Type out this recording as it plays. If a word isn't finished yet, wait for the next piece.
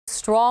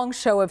strong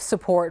show of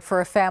support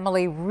for a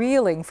family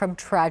reeling from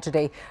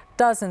tragedy.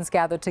 Dozens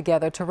gathered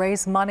together to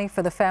raise money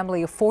for the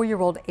family of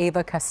 4-year-old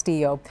Ava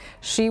Castillo.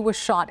 She was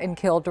shot and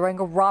killed during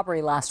a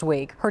robbery last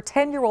week. Her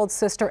 10-year-old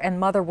sister and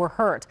mother were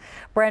hurt.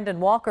 Brandon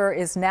Walker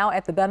is now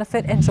at the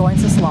benefit and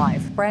joins us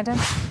live. Brandon?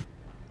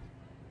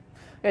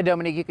 Yeah,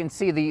 Dominique, you can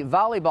see the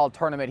volleyball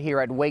tournament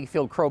here at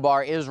Wakefield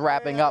Crowbar is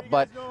wrapping up,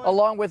 but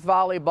along with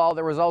volleyball,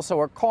 there was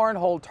also a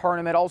cornhole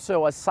tournament,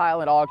 also a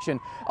silent auction,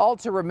 all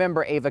to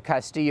remember Ava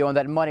Castillo and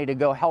that money to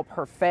go help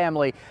her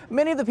family.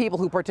 Many of the people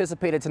who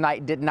participated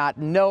tonight did not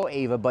know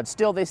Ava, but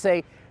still they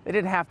say they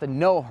didn't have to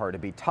know her to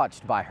be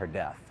touched by her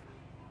death.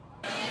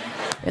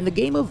 In the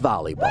game of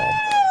volleyball,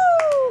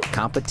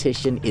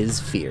 competition is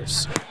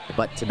fierce.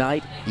 But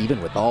tonight, even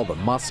with all the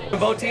muscle,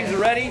 both teams are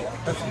ready.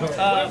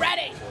 We're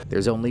ready.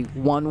 There's only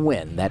one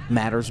win that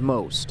matters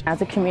most. As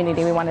a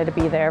community, we wanted to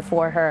be there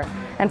for her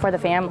and for the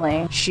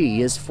family. She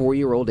is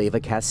 4-year-old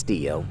Ava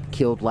Castillo,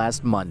 killed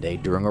last Monday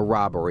during a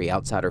robbery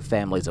outside her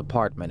family's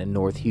apartment in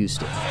North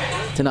Houston.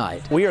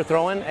 Tonight, We are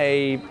throwing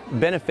a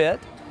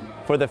benefit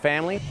for the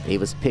family.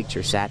 Ava's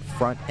picture sat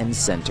front and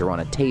center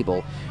on a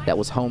table that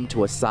was home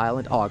to a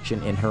silent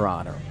auction in her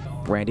honor.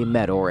 Randy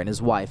Medor and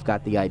his wife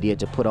got the idea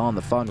to put on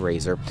the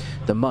fundraiser.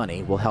 The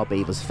money will help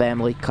Ava's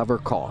family cover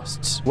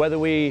costs. Whether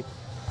we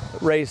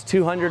raise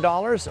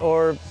 $200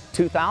 or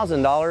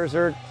 $2,000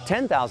 or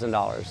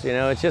 $10,000, you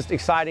know, it's just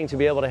exciting to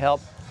be able to help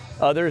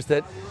others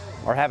that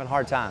are having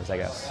hard times, I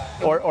guess,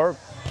 or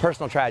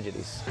personal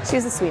tragedies. She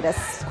was the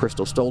sweetest.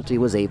 Crystal Stolte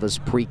was Ava's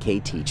pre-K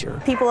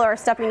teacher. People are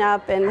stepping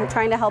up and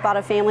trying to help out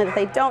a family that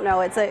they don't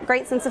know. It's a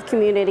great sense of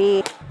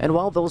community. And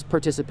while those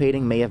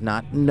participating may have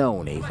not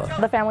known Ava,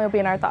 The family will be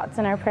in our thoughts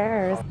and our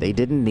prayers. they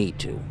didn't need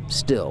to.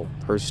 Still,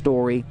 her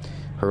story,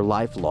 her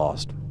life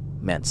lost,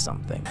 meant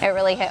something. It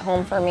really hit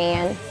home for me,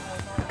 and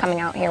coming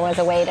out here was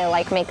a way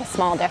to make a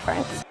small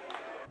difference.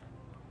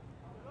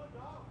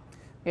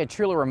 Yeah,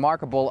 truly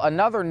remarkable.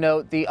 Another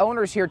note, the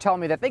owners here tell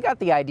me that they got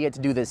the idea to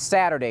do this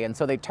Saturday, and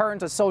so they turned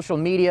to social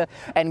media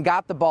and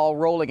got the ball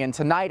rolling. And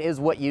tonight is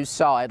what you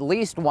saw. At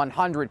least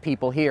 100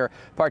 people here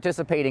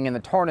participating in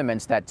the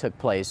tournaments that took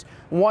place.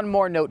 One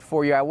more note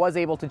for you. I was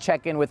able to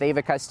check in with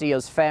Ava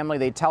Castillo's family.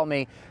 They tell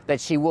me that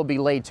she will be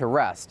laid to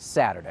rest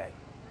Saturday.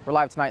 We're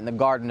live tonight in the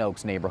Garden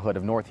Oaks neighborhood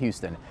of North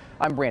Houston.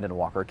 I'm Brandon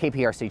Walker,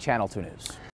 KPRC Channel 2 News.